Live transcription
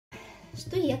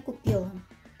что я купила?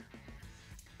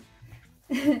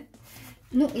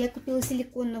 Ну, я купила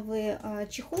силиконовый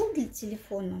чехол для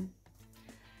телефона.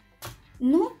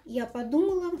 Но я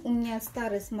подумала, у меня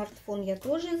старый смартфон я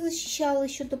тоже защищала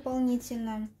еще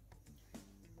дополнительно.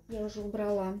 Я уже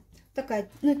убрала. Такая,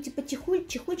 ну, типа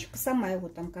чехольчик, сама его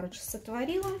там, короче,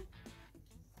 сотворила.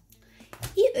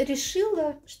 И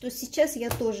решила, что сейчас я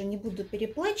тоже не буду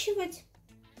переплачивать,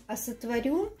 а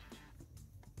сотворю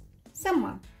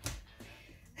сама.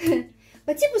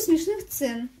 По типу смешных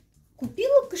цен.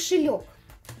 Купила кошелек.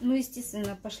 Ну,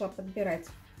 естественно, пошла подбирать.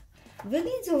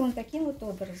 Выглядел он таким вот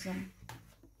образом.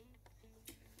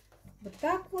 Вот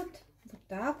так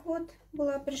вот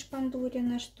была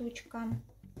пришпандурена штучка.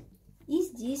 И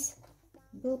здесь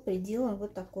был приделан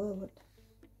вот такой вот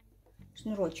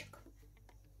шнурочек.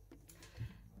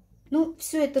 Ну,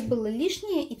 все это было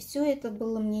лишнее, и все это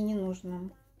было мне не нужно.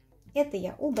 Это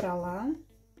я убрала,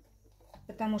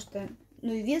 потому что,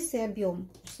 ну, и вес, и объем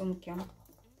в сумке.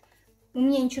 У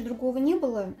меня ничего другого не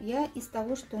было, я из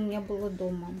того, что у меня было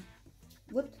дома.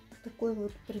 Вот такой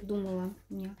вот придумала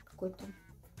мне какой-то,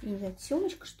 не знаю,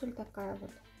 съемочка, что ли, такая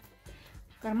вот.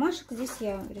 Кармашек здесь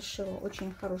я решила,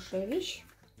 очень хорошая вещь.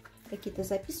 Какие-то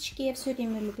записочки я все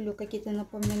время люблю, какие-то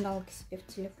напоминалки себе в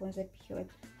телефон запихивать.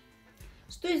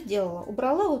 Что я сделала?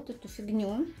 Убрала вот эту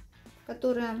фигню,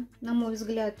 которая, на мой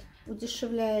взгляд,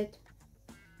 удешевляет.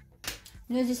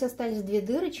 Но здесь остались две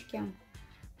дырочки.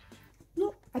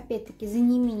 Ну, опять-таки, за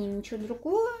неимением ничего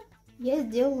другого, я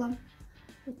сделала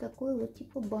вот такой вот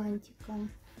типа бантика.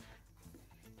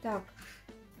 Так.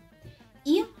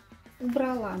 И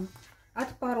убрала,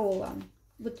 отпорола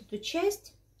вот эту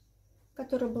часть,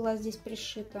 которая была здесь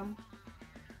пришита.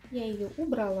 Я ее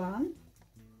убрала.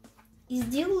 И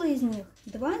сделала из них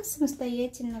два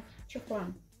самостоятельных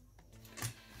чехла.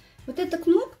 Вот эта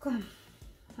кнопка,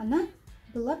 она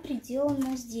была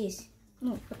приделана здесь.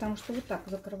 Ну, потому что вот так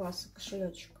закрывался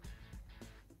кошелечек.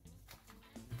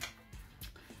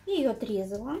 Я ее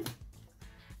отрезала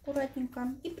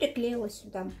аккуратненько и приклеила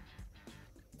сюда.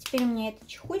 Теперь у меня этот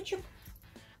чехольчик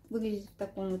выглядит в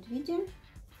таком вот виде.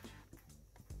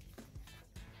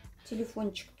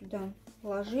 Телефончик туда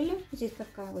положили. Здесь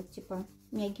такая вот типа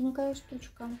мягенькая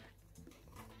штучка.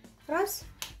 Раз,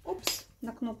 опс,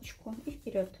 на кнопочку и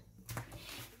вперед.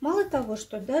 Мало того,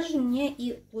 что даже мне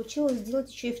и получилось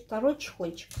сделать еще и второй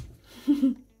чехольчик.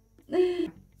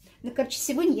 Ну, короче,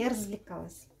 сегодня я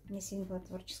развлекалась. У меня сегодня была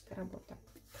творческая работа.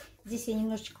 Здесь я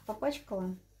немножечко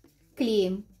попачкала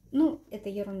клеем. Ну, это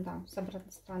ерунда с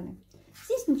обратной стороны.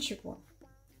 Здесь ничего.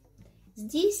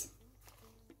 Здесь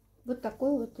вот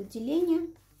такое вот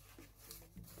отделение.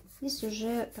 Здесь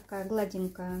уже такая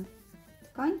гладенькая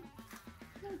ткань.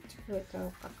 Ну, типа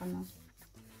это, как она,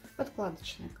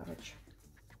 подкладочная, короче.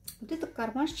 Вот это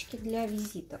кармашечки для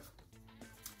визитов.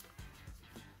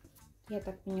 Я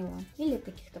так поняла. Или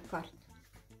каких-то карт.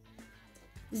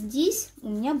 Здесь у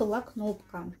меня была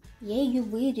кнопка. Я ее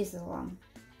вырезала,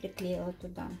 приклеила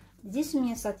туда. Здесь у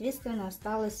меня, соответственно,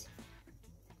 осталась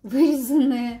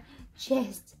вырезанная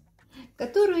часть,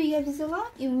 которую я взяла.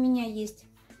 И у меня есть...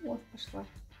 О, пошла.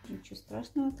 Ничего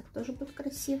страшного, так тоже будет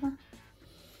красиво.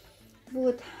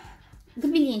 Вот.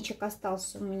 Гобеленчик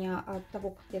остался у меня от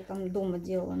того, как я там дома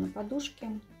делала на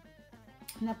подушке,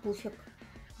 на пуфик,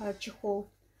 чехол.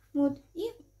 Вот. И,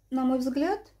 на мой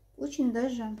взгляд, очень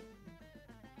даже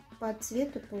по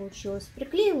цвету получилось.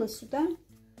 Приклеила сюда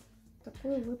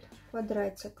такой вот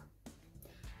квадратик.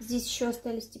 Здесь еще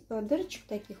остались типа дырочек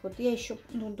таких вот. Я еще,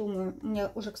 ну, думаю, у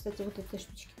меня уже, кстати, вот этой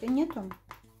штучки-то нету.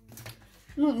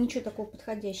 Ну, ничего такого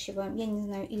подходящего, я не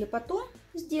знаю, или потом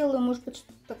сделаю, может быть,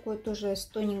 что-то такое тоже с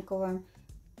тоненького,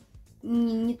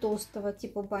 не толстого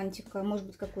типа бантика, может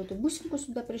быть, какую-то бусинку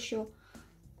сюда пришью.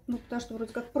 Ну, потому что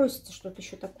вроде как просится что-то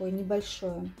еще такое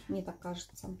небольшое, мне так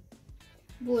кажется.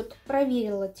 Вот,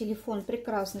 проверила, телефон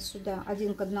прекрасно сюда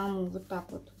 1 к 1 вот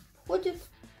так вот входит,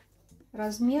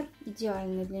 размер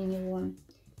идеальный для него.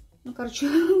 Ну, короче,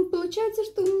 получается,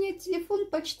 что у меня телефон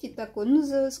почти такой, ну,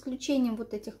 за исключением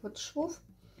вот этих вот швов.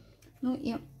 Ну,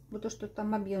 и вот то, что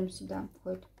там объем сюда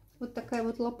входит. Вот такая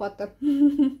вот лопата.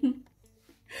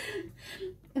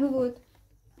 Вот.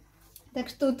 Так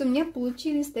что вот у меня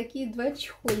получились такие два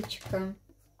чехольчика.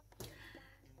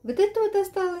 Вот это вот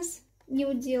осталось не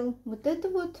удел, вот это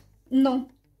вот. Но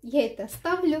я это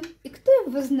оставлю. И кто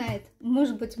его знает,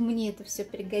 может быть, мне это все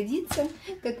пригодится,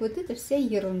 как вот эта вся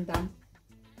ерунда.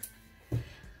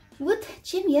 Вот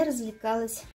чем я развлекалась.